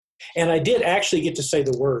And I did actually get to say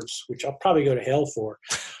the words, which I'll probably go to hell for.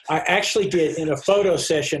 I actually did in a photo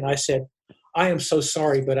session. I said, I am so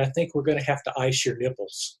sorry, but I think we're going to have to ice your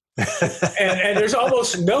nipples. and there's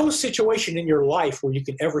almost no situation in your life where you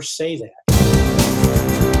can ever say that.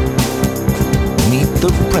 Meet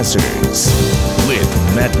the Pressers with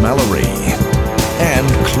Matt Mallory and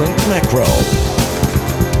Clint Macro.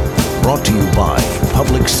 Brought to you by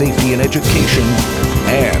Public Safety and Education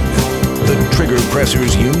and the Trigger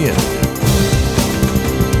Pressers Union.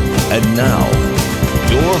 And now,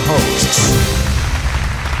 your hosts.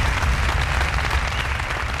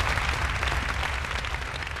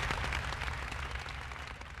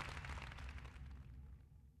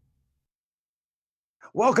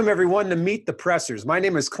 Welcome, everyone, to Meet the Pressers. My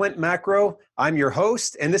name is Clint Macro. I'm your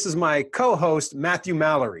host, and this is my co-host, Matthew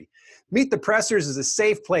Mallory. Meet the Pressers is a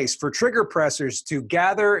safe place for trigger pressers to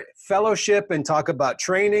gather, fellowship, and talk about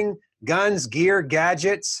training, guns, gear,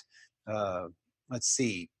 gadgets,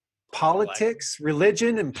 politics,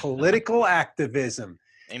 religion, and political activism.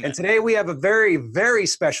 Amen. And today we have a very, very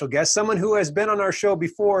special guest, someone who has been on our show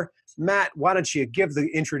before. Matt, why don't you give the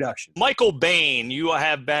introduction? Michael Bain, you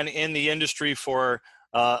have been in the industry for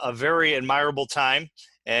a very admirable time,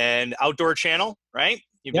 and Outdoor Channel, right?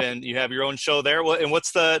 You have your own show there. And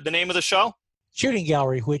what's the name of the show? Shooting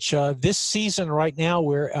Gallery, which this season right now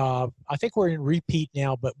I think we're in repeat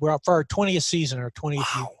now, but we're up for our 20th season, our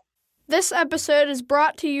 20th year. This episode is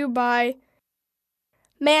brought to you by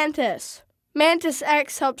Mantis. Mantis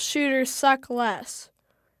X helps shooters suck less.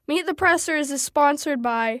 Meet the Pressers is sponsored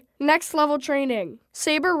by Next Level Training,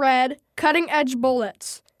 Saber Red, Cutting Edge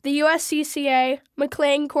Bullets, the USCCA,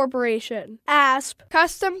 McLean Corporation, ASP,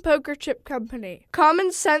 Custom Poker Chip Company,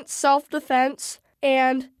 Common Sense Self-Defense,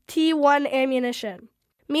 and T1 Ammunition.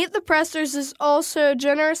 Meet the Pressers is also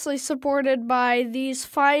generously supported by these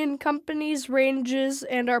fine companies, ranges,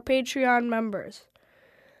 and our Patreon members.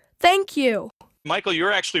 Thank you. Michael,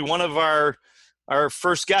 you're actually one of our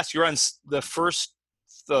first guests. You're on the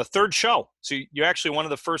third show. So you're actually one of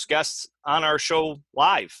the first guests on our show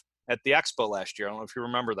live at the Expo last year. I don't know if you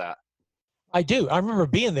remember that. I do. I remember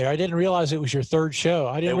being there. I didn't realize it was your third show.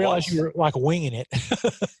 I didn't realize you were like winging it.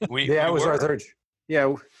 It was our third.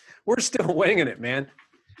 Yeah, we're still winging it, man.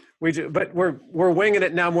 But we're winging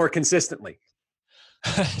it now more consistently.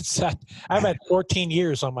 I've had 14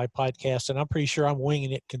 years on my podcast, and I'm pretty sure I'm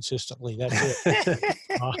winging it consistently. That's it.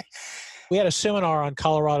 We had a seminar on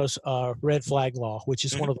Colorado's red flag law, which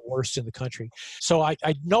is one of the worst in the country. So I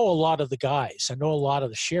know a lot of the guys. I know a lot of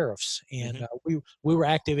the sheriffs. And we were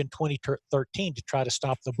active in 2013 to try to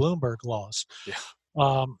stop the Bloomberg laws,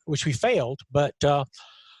 which we failed. But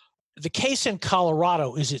the case in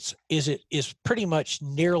Colorado is pretty much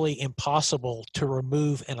nearly impossible to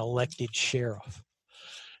remove an elected sheriff.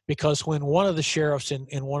 Because when one of the sheriffs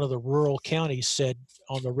in one of the rural counties said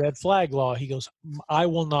on the red flag law, he goes, I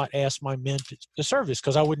will not ask my men to serve this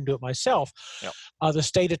because I wouldn't do it myself. Yep. The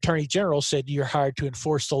state attorney general said, you're hired to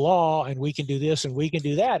enforce the law and we can do this and we can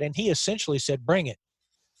do that. And he essentially said, bring it.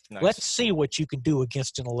 Nice. Let's see what you can do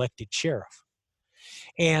against an elected sheriff.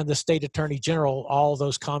 And the state attorney general, all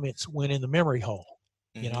those comments went in the memory hole.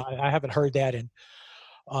 Mm-hmm. You know, I haven't heard that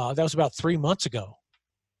that was about 3 months ago.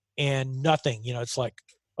 And nothing, it's like,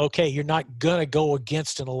 okay, you're not going to go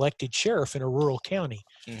against an elected sheriff in a rural county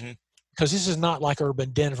because this is not like urban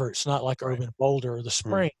Denver. It's not like urban Boulder or the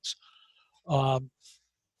Springs.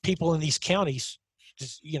 People in these counties,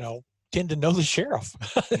 tend to know the sheriff.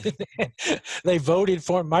 They voted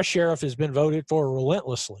for him. My sheriff has been voted for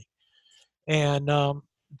relentlessly. And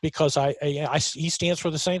because he stands for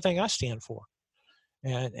the same thing I stand for.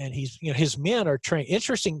 And he's, his men are trained.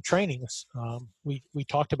 Interesting trainings. We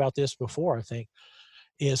talked about this before, I think.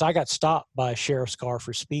 Is I got stopped by a sheriff's car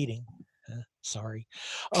for speeding. Sorry.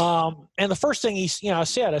 And the first thing I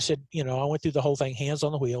said, I went through the whole thing, hands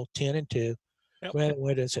on the wheel, 10 and 2. Yep.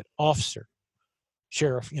 Went and said, officer,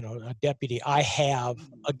 sheriff, a deputy, I have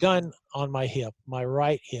a gun on my hip, my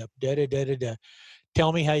right hip, da-da-da-da-da.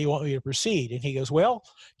 Tell me how you want me to proceed. And he goes, well,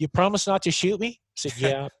 you promise not to shoot me? I said,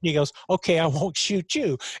 yeah. He goes, okay, I won't shoot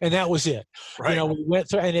you. And that was it. Right. We went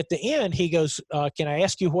through, and at the end, he goes, can I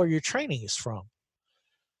ask you where your training is from?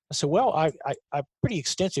 I said, well, I pretty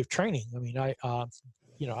extensive training. I mean, I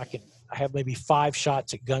have maybe 5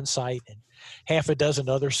 shots at Gunsight and half a dozen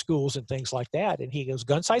other schools and things like that. And he goes,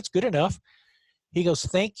 Gunsight's good enough. He goes,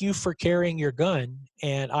 thank you for carrying your gun.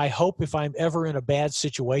 And I hope if I'm ever in a bad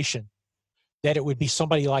situation, that it would be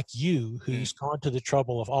somebody like you who's gone to the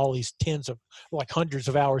trouble of all these hundreds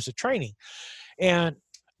of hours of training. And,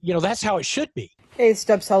 that's how it should be. Hey, it's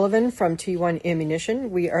Deb Sullivan from T1 Ammunition.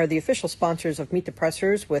 We are the official sponsors of Meet the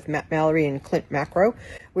Pressers with Matt Mallory and Clint Macro.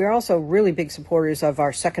 We are also really big supporters of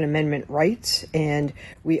our Second Amendment rights, and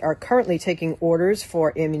we are currently taking orders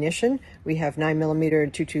for ammunition. We have 9mm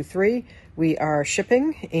and .223. We are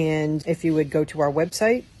shipping, and if you would go to our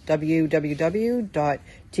website,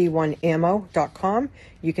 www.t1ammo.com,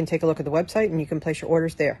 you can take a look at the website and you can place your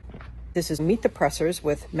orders there. This is Meet the Pressers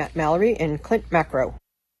with Matt Mallory and Clint Macro.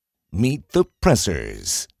 Meet the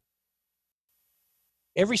Pressers.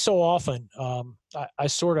 Every so often, I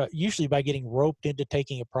sort of, usually by getting roped into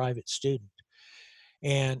taking a private student.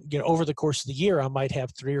 And, over the course of the year, I might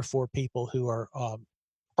have 3 or 4 people who are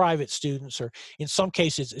private students, or in some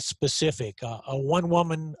cases, it's specific. One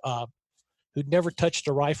woman who'd never touched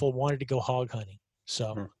a rifle wanted to go hog hunting.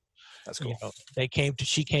 So that's cool.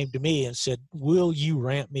 She came to me and said, "Will you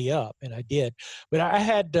ramp me up?" And I did. But I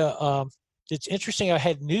had, it's interesting, I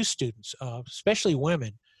had new students, especially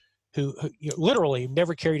women, who literally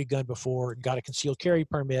never carried a gun before, got a concealed carry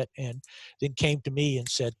permit, and then came to me and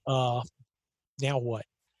said, now what?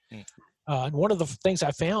 And one of the things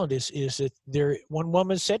I found is that one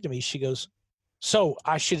woman said to me, she goes, "So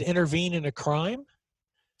I should intervene in a crime?"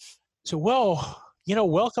 So, well,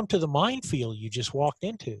 welcome to the minefield you just walked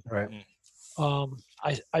into. Right.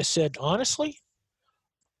 I said, honestly,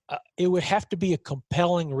 it would have to be a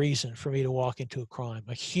compelling reason for me to walk into a crime,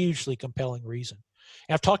 a hugely compelling reason.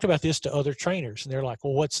 And I've talked about this to other trainers, and they're like,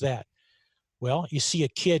 "Well, what's that?" Well, you see a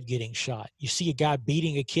kid getting shot. You see a guy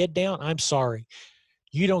beating a kid down. I'm sorry.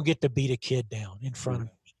 You don't get to beat a kid down in front of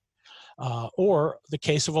me. Or the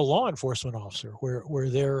case of a law enforcement officer where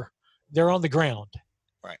they're on the ground.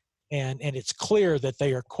 Right. And it's clear that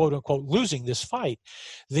they are, quote unquote, losing this fight.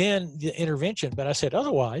 Then the intervention. But I said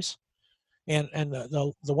otherwise. And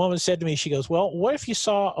the woman said to me, she goes, "Well, what if you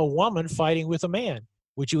saw a woman fighting with a man?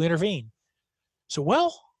 Would you intervene?" So,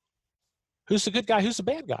 well, who's the good guy? Who's the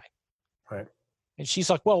bad guy? Right. And she's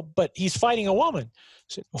like, "Well, but he's fighting a woman." I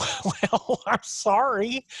said, "Well, I'm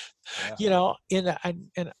sorry." Yeah. And I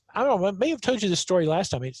don't know, I may have told you this story last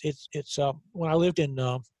time. It's when I lived in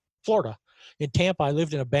Florida, in Tampa, I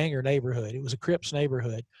lived in a banger neighborhood. It was a Crips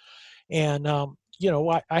neighborhood. And, I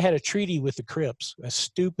had a treaty with the Crips. As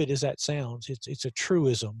stupid as that sounds, it's a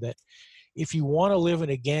truism that if you want to live in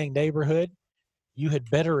a gang neighborhood, you had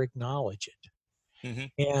better acknowledge it.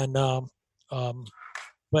 And,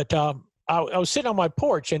 I was sitting on my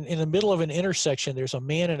porch, and in the middle of an intersection, there's a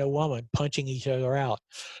man and a woman punching each other out.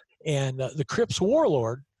 And the Crips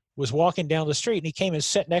warlord was walking down the street, and he came and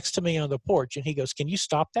sat next to me on the porch, and he goes, "Can you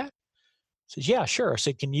stop that?" I said, "Yeah, sure." I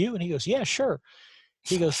said, "Can you?" And he goes, "Yeah, sure."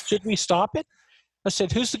 He goes, "Should we stop it?" I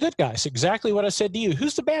said, "Who's the good guy?" It's exactly what I said to you.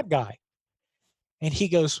 "Who's the bad guy?" And he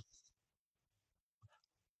goes,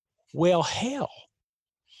 "Well, hell,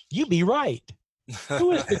 you be right.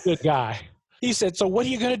 Who is the good guy?" He said, "So what are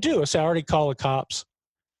you going to do?" I said, "I already called the cops."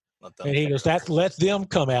 And he goes, "Let them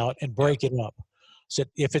come out and break it up." I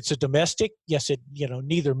said, "If it's a domestic," yes,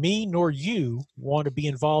 neither me nor you want to be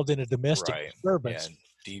involved in a domestic disturbance.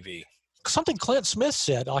 Yeah, DV. Something Clint Smith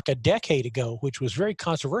said like a decade ago, which was very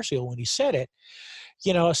controversial when he said it.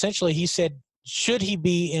 Essentially he said, should he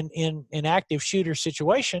be in an active shooter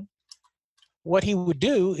situation, what he would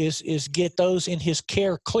do is get those in his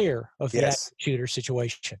care clear of that shooter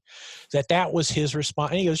situation. That was his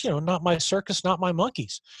response. And he goes, "Not my circus, not my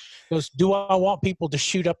monkeys." He goes, "Do I want people to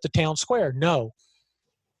shoot up the town square? No."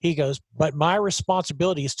 He goes, "But my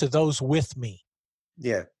responsibility is to those with me."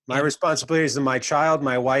 Yeah. My responsibility is to my child,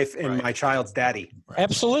 my wife, and my child's daddy.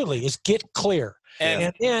 Absolutely. Is get clear.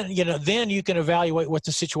 And then you can evaluate what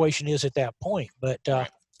the situation is at that point. But,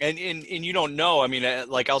 And you don't know. I mean,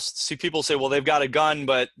 like I'll see people say, "Well, they've got a gun,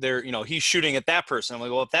 but they're he's shooting at that person." I'm like,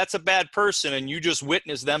 "Well, if that's a bad person and you just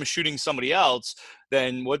witnessed them shooting somebody else,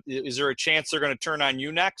 then what is there a chance they're going to turn on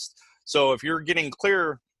you next?" So if you're getting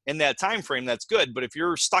clear in that time frame, that's good. But if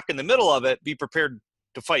you're stuck in the middle of it, be prepared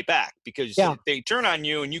to fight back, because if they turn on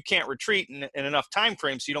you and you can't retreat in enough time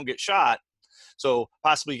frame so you don't get shot. So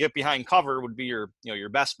possibly get behind cover would be your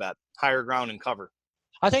best bet. Higher ground and cover.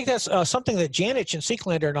 I think that's something that Janich and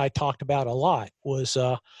Seeklander and I talked about a lot was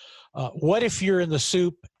what if you're in the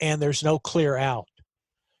soup and there's no clear out?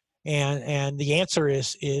 And the answer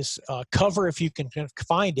is cover if you can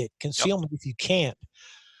find it, concealment if you can't.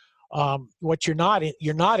 What you're not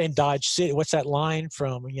in Dodge City. What's that line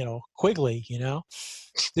from Quigley?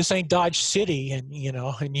 This ain't Dodge City, and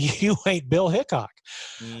and you ain't Bill Hickok.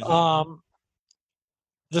 Mm-hmm.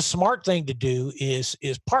 The smart thing to do is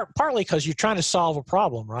partly because you're trying to solve a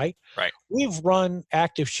problem, right? Right. We've run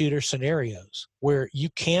active shooter scenarios where you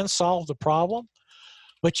can solve the problem,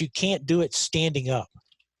 but you can't do it standing up.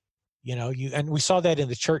 And we saw that in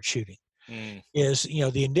the church shooting. Is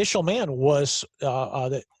the initial man was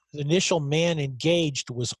the initial man engaged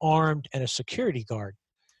was armed and a security guard.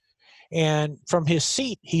 And from his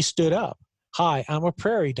seat, he stood up. Hi, I'm a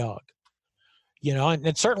prairie dog. You know,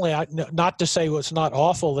 and certainly not to say it's not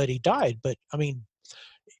awful that he died, but I mean,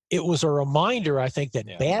 it was a reminder, I think, that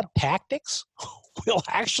bad tactics will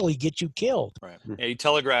actually get you killed. Right. Yeah, he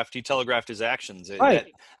telegraphed his actions. Right.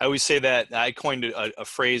 I always say that I coined a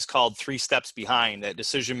phrase called 3 steps behind, that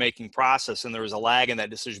decision-making process, and there was a lag in that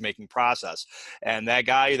decision-making process. And that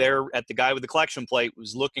guy there at the guy with the collection plate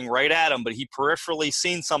was looking right at him, but he peripherally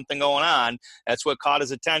seen something going on. That's what caught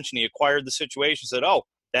his attention. He acquired the situation, said, oh,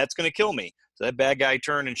 that's going to kill me. So that bad guy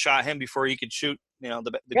turned and shot him before he could shoot, you know,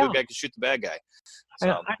 the good guy could shoot the bad guy.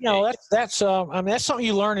 So, that's something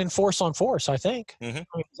you learn in Force on Force, I think. Mm-hmm.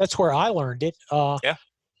 I mean, that's where I learned it.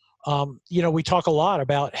 You know, we talk a lot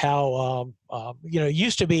about how, you know, it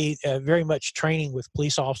used to be very much training with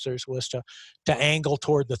police officers was to angle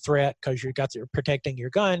toward the threat because you're protecting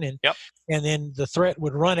your gun, and then the threat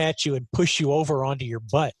would run at you and push you over onto your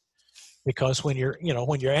butt, because when you're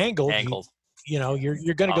angled. You know,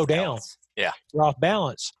 you're going to go down. Yeah, you're off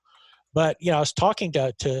balance. But, you know, I was talking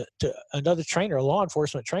to another trainer, a law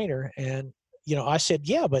enforcement trainer, and, you know, I said,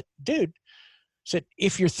 yeah, but dude, said,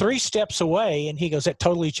 if you're 3 steps away, and he goes, that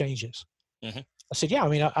totally changes. Mm-hmm. I said, yeah, I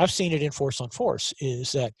mean, I've seen it in Force on Force,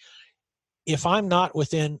 is that if I'm not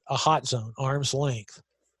within a hot zone, arm's length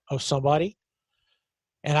of somebody,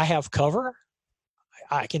 and I have cover,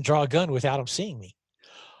 I can draw a gun without them seeing me.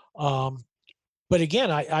 But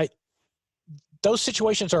again, those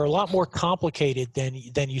situations are a lot more complicated than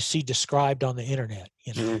you see described on the internet.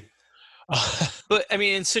 You know? Mm-hmm. But I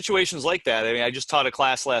mean, in situations like that, I mean, I just taught a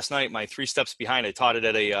class last night. My 3 steps behind. I taught it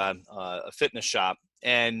at a fitness shop,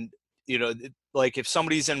 and you know, like if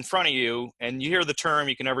somebody's in front of you and you hear the term,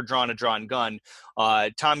 you can never draw a drawn gun.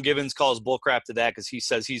 Tom Gibbons calls bullcrap to that because he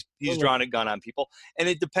says he's drawn a gun on people, and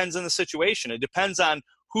it depends on the situation. It depends on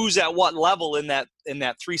who's at what level in that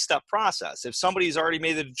 3-step process. If somebody's already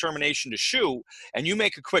made the determination to shoot and you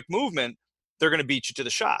make a quick movement, they're going to beat you to the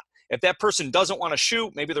shot. If that person doesn't want to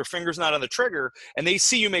shoot, maybe their finger's not on the trigger, and they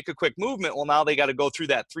see you make a quick movement, well, now they got to go through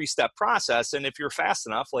that 3-step process. And if you're fast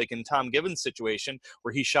enough, like in Tom Gibbons' situation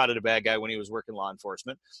where he shot at a bad guy when he was working law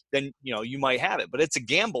enforcement, then, you know, you might have it. But it's a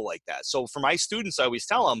gamble like that. So for my students, I always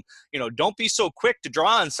tell them, you know, don't be so quick to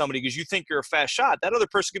draw on somebody because you think you're a fast shot. That other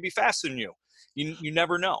person could be faster than you. You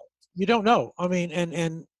never know. You don't know. I mean,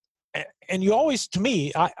 and you always, to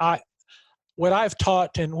me, I what I've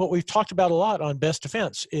taught and what we've talked about a lot on Best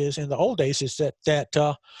Defense is in the old days is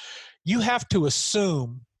that you have to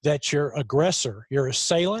assume that your aggressor, your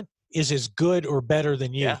assailant, is as good or better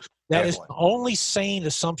than you. Yeah, that is the only sane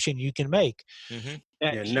assumption you can make.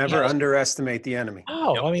 Mm-hmm. Never underestimate the enemy.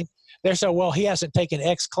 Oh, I mean, they're so, well, he hasn't taken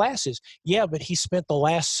X classes. Yeah, but he spent the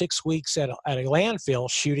last 6 weeks at a landfill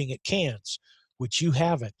shooting at cans, which you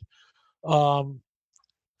haven't.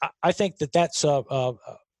 I think that's something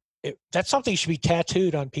that should be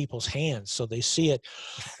tattooed on people's hands so they see it.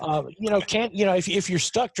 If you're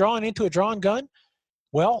stuck drawing into a drawn gun,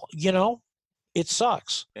 well, you know, it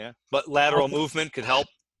sucks. Yeah, but lateral movement could help,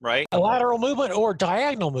 right? A lateral movement or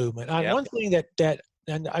diagonal movement. One thing that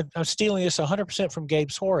and I'm stealing this 100% from Gabe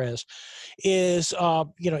Suarez, is,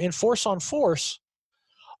 in Force on Force,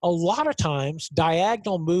 a lot of times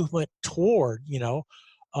diagonal movement toward,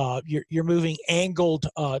 you're moving angled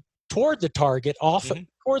toward the target, often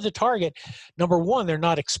toward the target. Number one, they're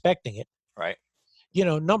not expecting it. Right.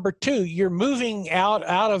 Number two, you're moving out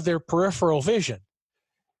of their peripheral vision.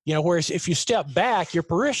 Whereas if you step back, your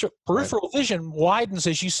peripheral vision widens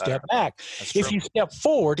as you step back. If you step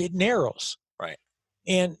forward, it narrows. Right.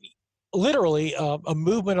 And literally a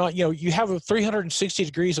movement on, you have a 360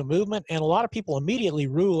 degrees of movement, and a lot of people immediately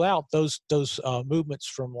rule out those movements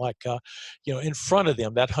from in front of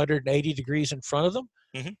them, that 180 degrees in front of them.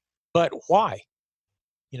 Mm-hmm. But why?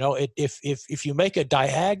 If you make a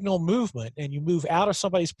diagonal movement and you move out of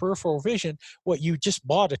somebody's peripheral vision, you just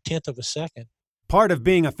bought 1/10 of a second. Part of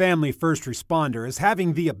being a family first responder is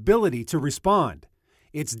having the ability to respond.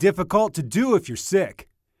 It's difficult to do if you're sick.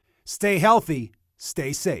 Stay healthy,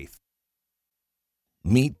 stay safe.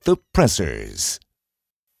 Meet the Pressers.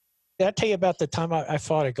 Did I tell you about the time I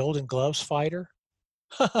fought a Golden Gloves fighter?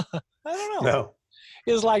 I don't know. No.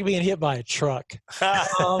 It was like being hit by a truck.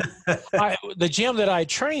 The gym that I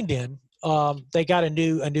trained in, they got a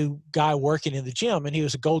new guy working in the gym, and he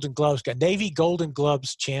was a Golden Gloves guy, Navy Golden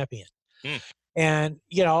Gloves champion. Mm. And,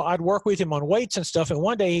 I'd work with him on weights and stuff. And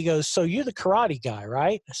one day he goes, "So you're the karate guy,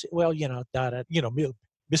 right?" I said, "Well,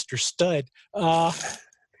 Mr. Stud."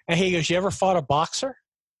 And he goes, "You ever fought a boxer?"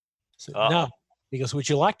 I said, "No." He goes, "Would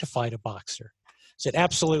you like to fight a boxer?" I said,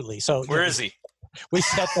 "Absolutely." So where is he? We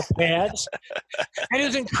set the pads. And it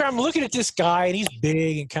was incredible. I'm looking at this guy, and he's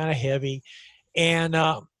big and kind of heavy. And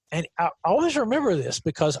I always remember this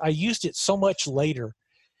because I used it so much later,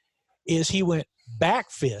 is he went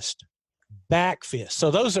back fist.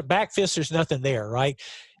 So those are back fists. There's nothing there, right?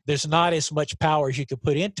 There's not as much power as you could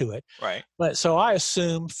put into it. Right. But so I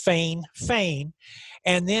assumed feign.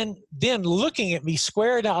 And then looking at me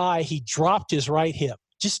square in the eye, he dropped his right hip,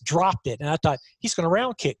 just dropped it. And I thought, he's going to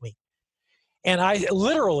round kick me. And I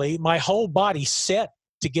literally, my whole body set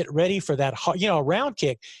to get ready for that. A round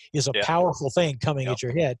kick is a powerful thing coming at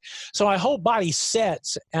your head. So my whole body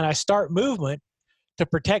sets, and I start movement to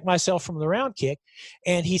protect myself from the round kick.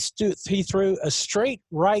 And he threw a straight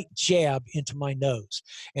right jab into my nose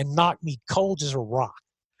and knocked me cold as a rock.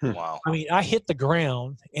 Wow. I mean, I hit the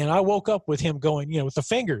ground, and I woke up with him going, with the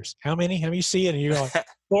fingers. How many you see it? And you're going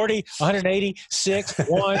 40, 180, 6,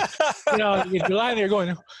 1. You're lying there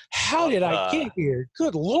going, how did I get here?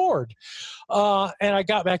 Good Lord. And I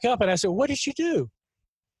got back up, and I said, what did you do?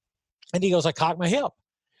 And he goes, I cocked my hip.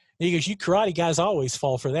 And he goes, you karate guys always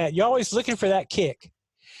fall for that. You're always looking for that kick.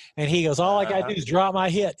 And he goes, all I got to do is drop my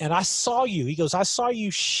hit. And I saw you. He goes, I saw you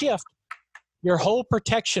shift your whole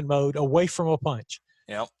protection mode away from a punch.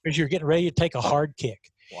 Yep. Because you're getting ready to take a hard kick.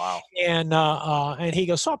 Wow. And he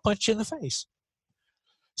goes, so I'll punch you in the face.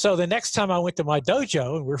 So the next time I went to my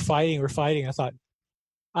dojo and we're fighting, I thought,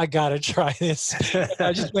 I got to try this.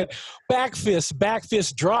 I just went back fist,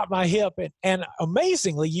 dropped my hip. And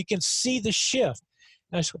amazingly, you can see the shift.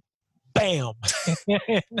 And I just went, bam.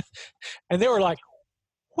 And they were like,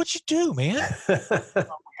 what'd you do, man?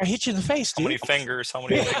 I hit you in the face, dude. How many fingers?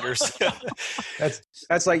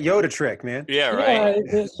 That's like Yoda trick, man. Yeah, right.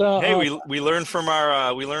 Yeah, hey, we learn from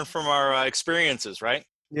our experiences, right?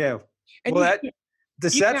 Yeah. Well, that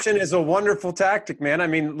deception is a wonderful tactic, man. I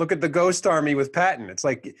mean, look at the Ghost Army with Patton. It's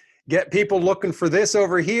like get people looking for this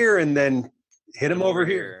over here, and then hit them over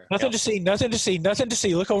here. Nothing to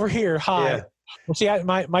see. Look over here. Hi. Yeah. Well, see,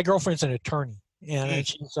 my girlfriend's an attorney. And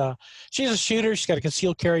she's a shooter. She's got a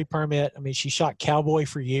concealed carry permit. I mean, she shot cowboy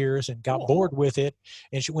for years and got bored with it.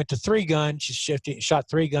 And she went to 3-gun. She shot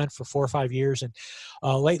 3-gun for 4 or 5 years. And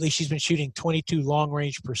lately she's been shooting 22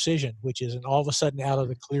 long-range precision, which is all of a sudden out of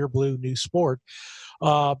the clear blue new sport.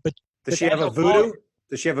 But does she have a voodoo?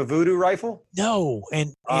 Does she have a voodoo rifle? No.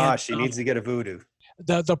 And she needs to get a voodoo.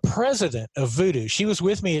 The president of Voodoo, she was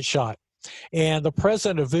with me at SHOT. And the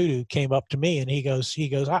president of Voodoo came up to me and he goes,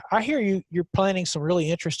 I hear you're planning some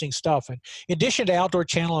really interesting stuff. And in addition to Outdoor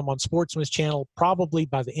Channel, I'm on Sportsman's Channel probably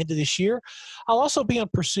by the end of this year. I'll also be on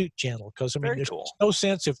Pursuit Channel because, there's no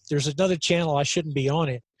sense if there's another channel, I shouldn't be on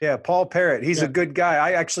it. Yeah, Paul Parrott. He's a good guy.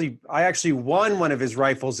 I actually won one of his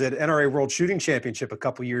rifles at NRA World Shooting Championship a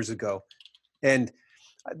couple years ago. And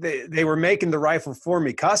they were making the rifle for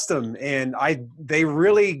me custom, and they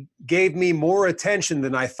really gave me more attention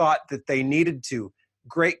than I thought that they needed to.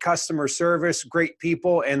 Great customer service, great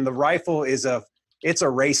people, and the rifle it's a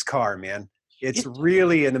race car, man. It's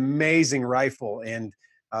really an amazing rifle, and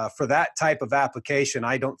for that type of application,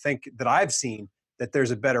 I don't think that I've seen that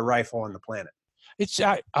there's a better rifle on the planet.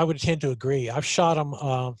 I would tend to agree. I've shot them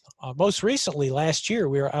most recently last year.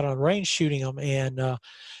 We were out on range shooting them, and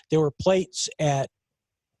there were plates at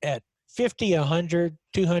 50, 100,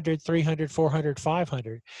 200, 300, 400,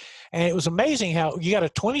 500. And it was amazing how you got a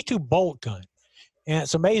 22 bolt gun. And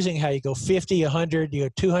it's amazing how you go 50, 100, you go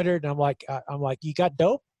 200. And I'm like, you got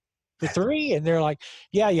dope for 3? And they're like,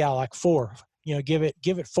 yeah, like 4, give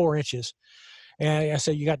it 4 inches. And I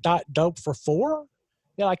said, you got dope for 4?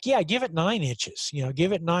 They're like, yeah, give it 9 inches,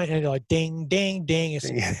 give it 9. And they're like, ding, ding, ding. It's,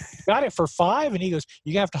 got it for 5? And he goes,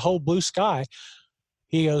 you have to hold blue sky.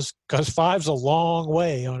 He goes, because 5's a long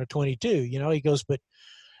way on a 22, he goes, but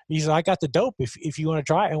he's like, I got the dope if you want to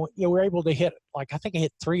try it. And we're able to hit, I think I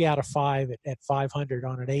hit 3 out of 5 at 500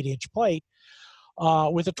 on an 8-inch plate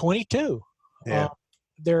with a 22. Yeah.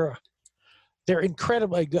 They're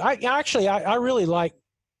incredibly good. I really like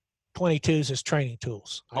 22s as training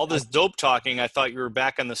tools. All this dope talking, I thought you were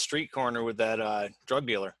back on the street corner with that drug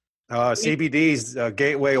dealer. CBD's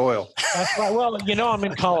gateway oil. That's right. Well, I'm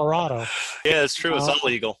in Colorado. Yeah, it's true. It's all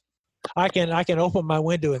legal. I can open my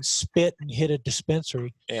window and spit and hit a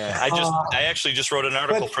dispensary. Yeah, I actually just wrote an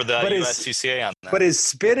article for the USCCA on that. But is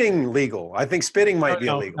spitting legal? I think spitting might be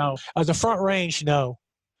illegal. No, the Front Range, no.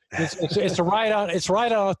 It's right out. It's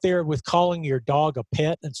right out there with calling your dog a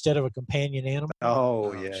pet instead of a companion animal.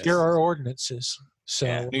 Oh yeah. There are ordinances.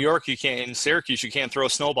 So New York, you can't. In Syracuse, you can't throw a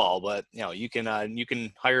snowball, but you can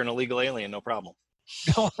hire an illegal alien, no problem.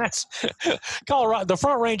 No, that's Colorado. The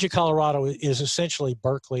Front Range of Colorado is essentially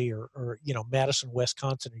Berkeley or Madison,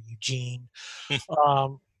 Wisconsin, or Eugene.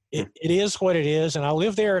 it is what it is. And I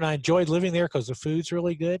live there and I enjoyed living there because the food's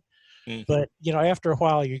really good. But, after a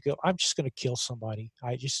while you go, I'm just going to kill somebody.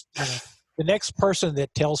 I just, the next person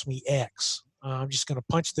that tells me X, I'm just going to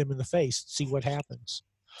punch them in the face and see what happens.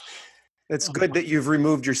 It's good that you've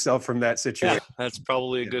removed yourself from that situation. Yeah, that's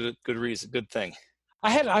probably a good reason, good thing. I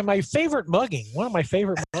had my favorite mugging. One of my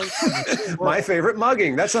favorite mugging. My favorite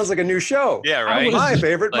mugging. That sounds like a new show. Yeah, right. My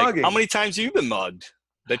favorite mugging. How many times have you been mugged?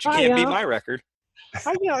 That you can't beat my record.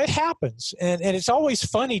 It happens, and it's always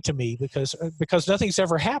funny to me because nothing's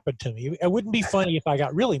ever happened to me. It wouldn't be funny if I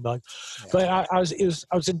got really mugged, but I was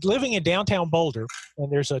living in downtown Boulder, and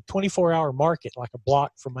there's a 24-hour market like a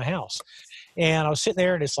block from my house, and I was sitting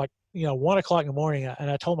there, and it's like 1 o'clock in the morning, and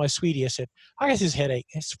I told my sweetie, I said, I got this headache,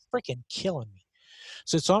 it's freaking killing me.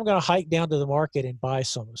 So I'm going to hike down to the market and buy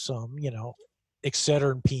some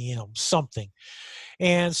Excedrin PM, something.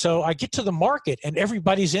 And so I get to the market and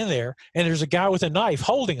everybody's in there and there's a guy with a knife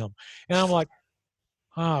holding them. And I'm like,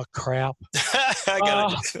 oh, crap. I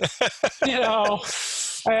got it.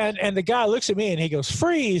 And the guy looks at me and he goes,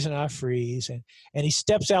 freeze. And I freeze. And he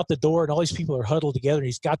steps out the door and all these people are huddled together. And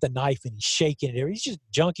he's got the knife and he's shaking it. He's just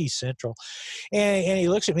junkie central. And he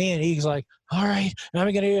looks at me and he's like, all right. And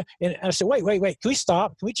I'm going to, and I said, wait. Can we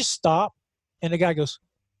stop? Can we just stop? And the guy goes,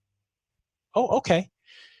 oh, okay.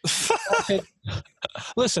 I said,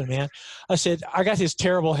 listen, man. I said, I got this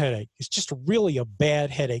terrible headache. It's just really a bad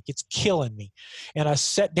headache. It's killing me. And I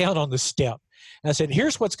sat down on the step. And I said,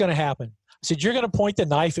 here's what's going to happen. I said, you're going to point the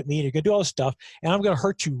knife at me and you're going to do all this stuff, and I'm going to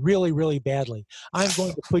hurt you really, really badly. I'm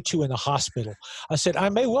going to put you in the hospital. I said, I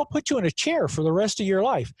may well put you in a chair for the rest of your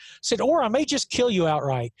life. I said, or I may just kill you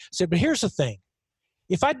outright. I said, but here's the thing.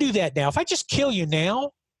 If I do that now, if I just kill you now,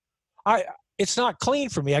 it's not clean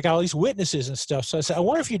for me. I got all these witnesses and stuff. So I said, I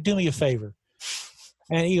wonder if you'd do me a favor.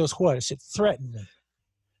 And he goes, what? I said, threaten me.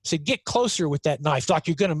 I said, get closer with that knife like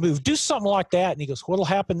you're going to move. Do something like that. And he goes, what'll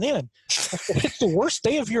happen then? I said, it's the worst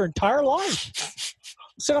day of your entire life. I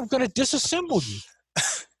said, I'm going to disassemble you.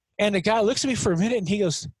 And the guy looks at me for a minute and he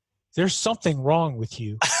goes, there's something wrong with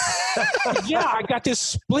you. Yeah, I got this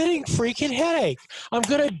splitting freaking headache. I'm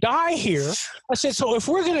going to die here. I said, so if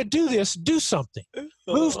we're going to do this, do something.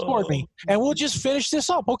 Move toward me, and we'll just finish this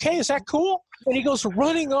up. Okay, is that cool? And he goes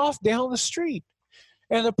running off down the street.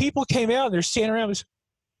 And the people came out, and they're standing around and said,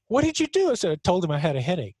 what did you do? I said, I told him I had a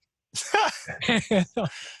headache.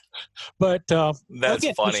 But that's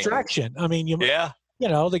again, funny. distraction. I mean,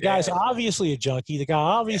 the guy's obviously a junkie. The guy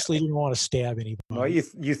obviously didn't want to stab anybody. Well,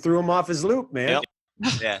 you threw him off his loop, man. Yep.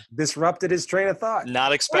 Yeah. Disrupted his train of thought.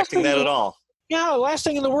 Not expecting that at all. Yeah, the last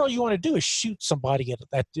thing in the world you want to do is shoot somebody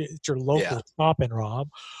at your local stop and rob.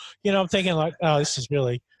 I'm thinking like, oh, this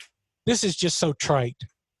is just so trite.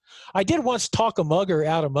 I did once talk a mugger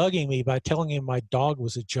out of mugging me by telling him my dog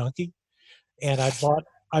was a junkie, and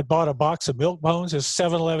I bought a box of Milk Bones at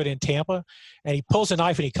 7-Eleven in Tampa, and he pulls a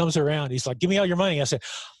knife and he comes around. He's like, give me all your money. I said,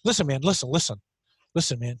 listen, man, listen,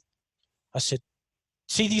 man. I said,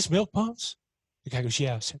 see these Milk Bones? The guy goes,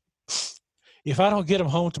 yeah. I said, if I don't get him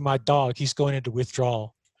home to my dog, he's going into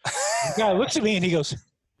withdrawal. The guy looks at me and he goes,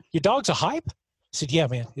 your dog's a hype? I said, yeah,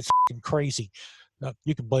 man, it's f***ing crazy.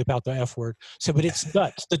 You can bleep out the F word. I said, but it's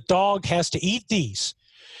nuts. The dog has to eat these,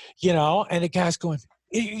 and the guy's going,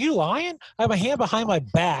 are you lying? I have a hand behind my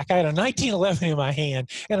back. I had a 1911 in my hand,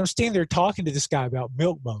 and I'm standing there talking to this guy about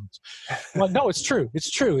Milk Bones. Well, no, it's true.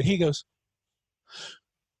 It's true. And he goes,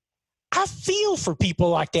 I feel for people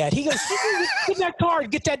like that. He goes, get in that car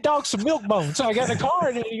and get that dog some Milk Bones. So I got in the car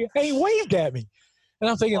and he waved at me.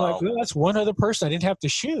 And I'm thinking well, that's one other person I didn't have to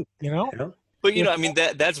shoot, Yeah. But I mean,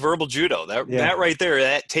 that's verbal judo. That right there,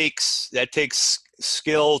 that takes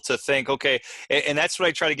skill to think, okay. And that's what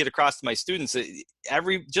I try to get across to my students.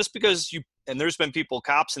 Just because and there's been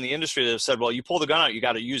cops in the industry that have said, well, you pull the gun out, you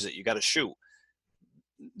got to use it. You got to shoot.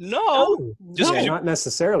 No, not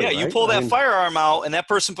necessarily. Yeah, right? you pull that firearm out and that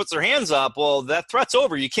person puts their hands up. Well, that threat's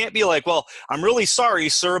over. You can't be like, well, I'm really sorry,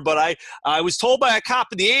 sir, but I was told by a cop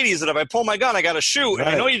in the 80s that if I pull my gun, I got to shoot. Right.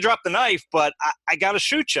 And I know you dropped the knife, but I got to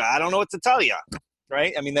shoot you. I don't know what to tell you.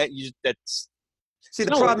 Right? I mean, that's. See,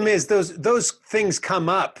 the problem is those things come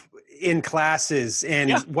up in classes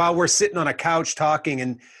and while we're sitting on a couch talking,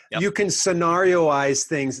 and you can scenarioize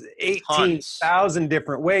things 18,000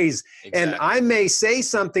 different ways. Exactly. And I may say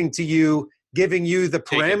something to you, giving you the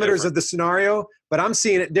parameters of the scenario, but I'm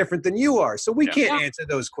seeing it different than you are. So we can't answer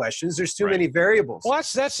those questions. There's too many variables. Well,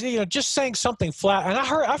 that's just saying something flat. And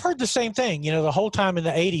I've heard the same thing, the whole time in the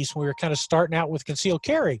 80s when we were kind of starting out with concealed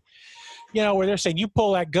carry, where they're saying you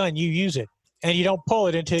pull that gun, you use it. And you don't pull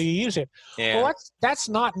it until you use it. Yeah. Well, that's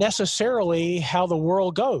not necessarily how the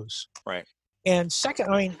world goes. Right. And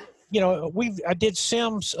second, I mean, I did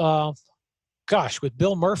sims, with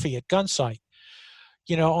Bill Murphy at Gunsight,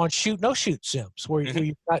 on no shoot sims where,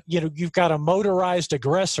 Mm-hmm. where you've got a motorized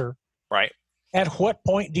aggressor. Right. At what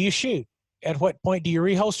point do you shoot? At what point do you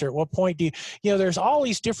reholster? At what point do you, there's all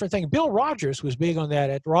these different things. Bill Rogers was big on that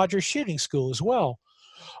at Rogers Shooting School as well,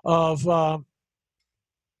 of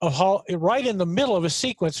how right in the middle of a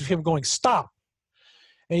sequence of him going, stop.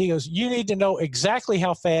 And he goes, you need to know exactly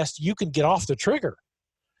how fast you can get off the trigger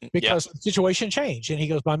because the situation changed. And he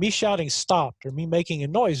goes, by me shouting stopped or me making a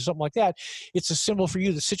noise or something like that, it's a symbol for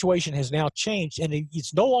you. The situation has now changed and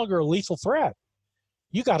it's no longer a lethal threat.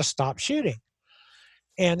 You got to stop shooting.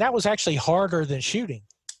 And that was actually harder than shooting.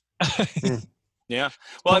 Yeah.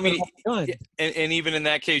 Well, I mean, and even in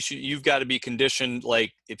that case, you've got to be conditioned.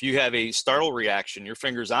 Like if you have a startle reaction, your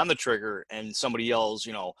finger's on the trigger and somebody yells,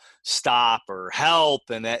 stop or help,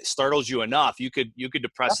 and that startles you enough, you could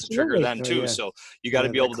depress the trigger then too. So you got to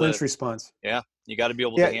be able to clinch response. Yeah. You got to be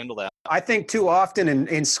able to handle that. I think too often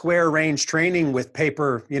in square range training with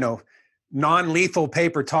paper, non-lethal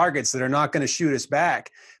paper targets that are not going to shoot us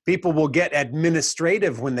back, people will get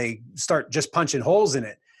administrative when they start just punching holes in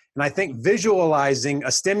it. And I think visualizing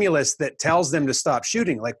a stimulus that tells them to stop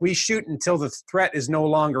shooting, like we shoot until the threat is no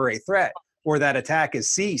longer a threat or that attack is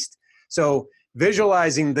ceased. So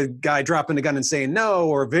visualizing the guy dropping the gun and saying no,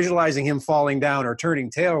 or visualizing him falling down or turning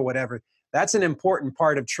tail or whatever, that's an important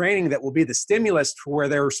part of training that will be the stimulus for where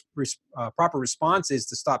their proper response is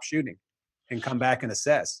to stop shooting and come back and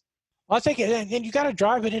assess. I think, and you got to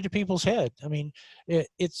drive it into people's head. I mean, it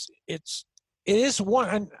is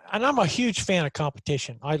one, and I'm a huge fan of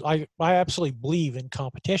competition. I absolutely believe in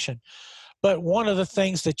competition. But one of the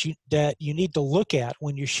things that you need to look at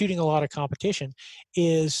when you're shooting a lot of competition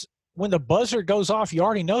is when the buzzer goes off, you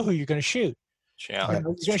already know who you're going to shoot. Yeah, you're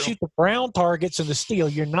going to shoot the brown targets and the steel.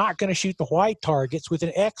 You're not going to shoot the white targets with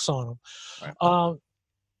an X on them. Right.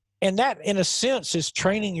 And that, in a sense, is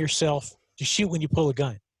training yourself to shoot when you pull a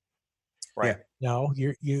gun. Right.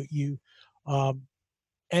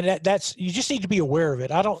 And that's you just need to be aware of it.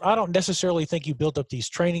 I don't necessarily think you build up these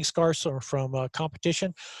training scars from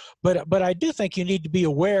competition, but I do think you need to be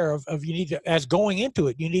aware of you need to, as going into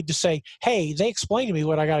it, you need to say, hey, they explained to me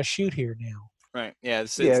what I got to shoot here now. Right. Yeah.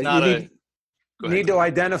 It's not you need to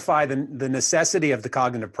identify the necessity of the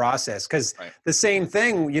cognitive process, because the same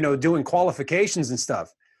thing, doing qualifications and stuff.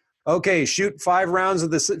 Okay, shoot 5 rounds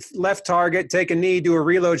of the left target, take a knee, do a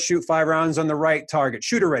reload, shoot 5 rounds on the right target,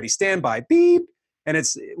 shooter ready, stand by, beep. And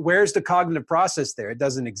where's the cognitive process there? It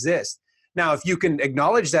doesn't exist. Now, if you can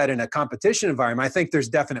acknowledge that in a competition environment, I think there's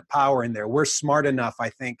definite power in there. We're smart enough,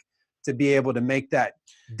 I think, to be able to make that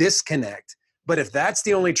disconnect. But if that's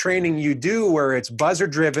the only training you do where it's buzzer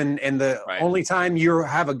driven and the only time you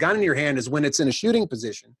have a gun in your hand is when it's in a shooting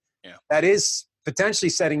position, that is potentially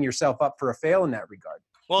setting yourself up for a fail in that regard.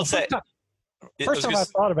 Well, first time I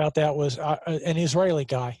thought about that was an Israeli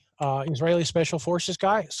guy, Israeli Special Forces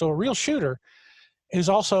guy. So a real shooter who's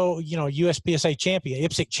also, USPSA champion,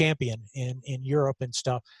 IPSC champion in Europe and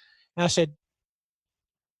stuff. And I said,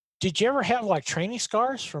 did you ever have training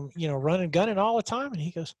scars from, running gunning all the time? And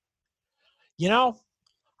he goes,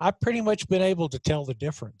 I've pretty much been able to tell the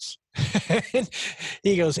difference.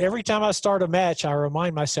 He goes, every time I start a match, I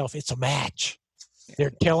remind myself it's a match.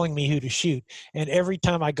 They're telling me who to shoot. And every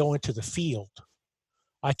time I go into the field,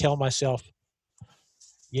 I tell myself,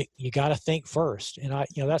 you got to think first. And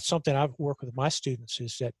that's something I've worked with my students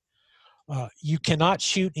is that you cannot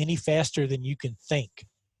shoot any faster than you can think.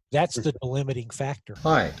 That's the limiting factor.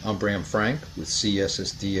 Hi, I'm Bram Frank with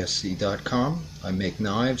CSSDSC.com. I make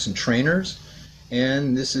knives and trainers,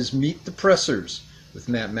 and this is Meet the Pressers with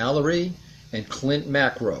Matt Mallory and Clint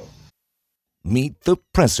Macro. Meet the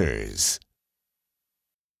Pressers.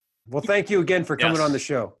 Well, thank you again for coming on the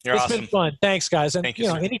show. It's been fun. Thanks, guys. And, thank you,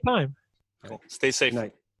 sir. Anytime. Cool. Stay safe.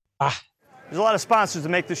 Night. There's a lot of sponsors that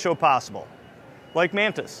make this show possible, like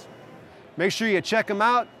Mantis. Make sure you check them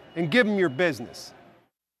out and give them your business.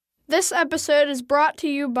 This episode is brought to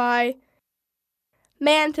you by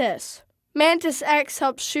Mantis. Mantis X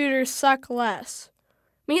helps shooters suck less.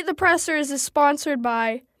 Meet the Pressers is sponsored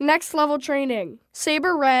by Next Level Training,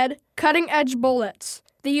 Saber Red, Cutting Edge Bullets,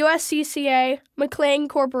 the USCCA, McLean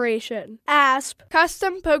Corporation, ASP,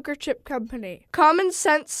 Custom Poker Chip Company, Common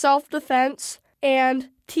Sense Self-Defense, and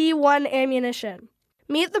T1 Ammunition.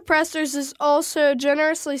 Meet the Pressers is also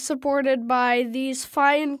generously supported by these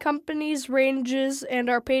fine companies, ranges, and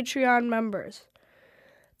our Patreon members.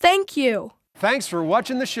 Thank you. Thanks for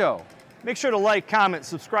watching the show. Make sure to like, comment,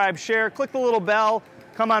 subscribe, share, click the little bell,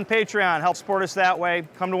 come on Patreon, help support us that way,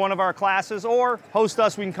 come to one of our classes, or host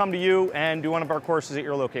us, we can come to you and do one of our courses at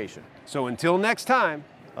your location. So until next time,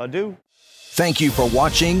 adieu. Thank you for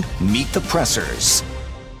watching Meet the Pressers.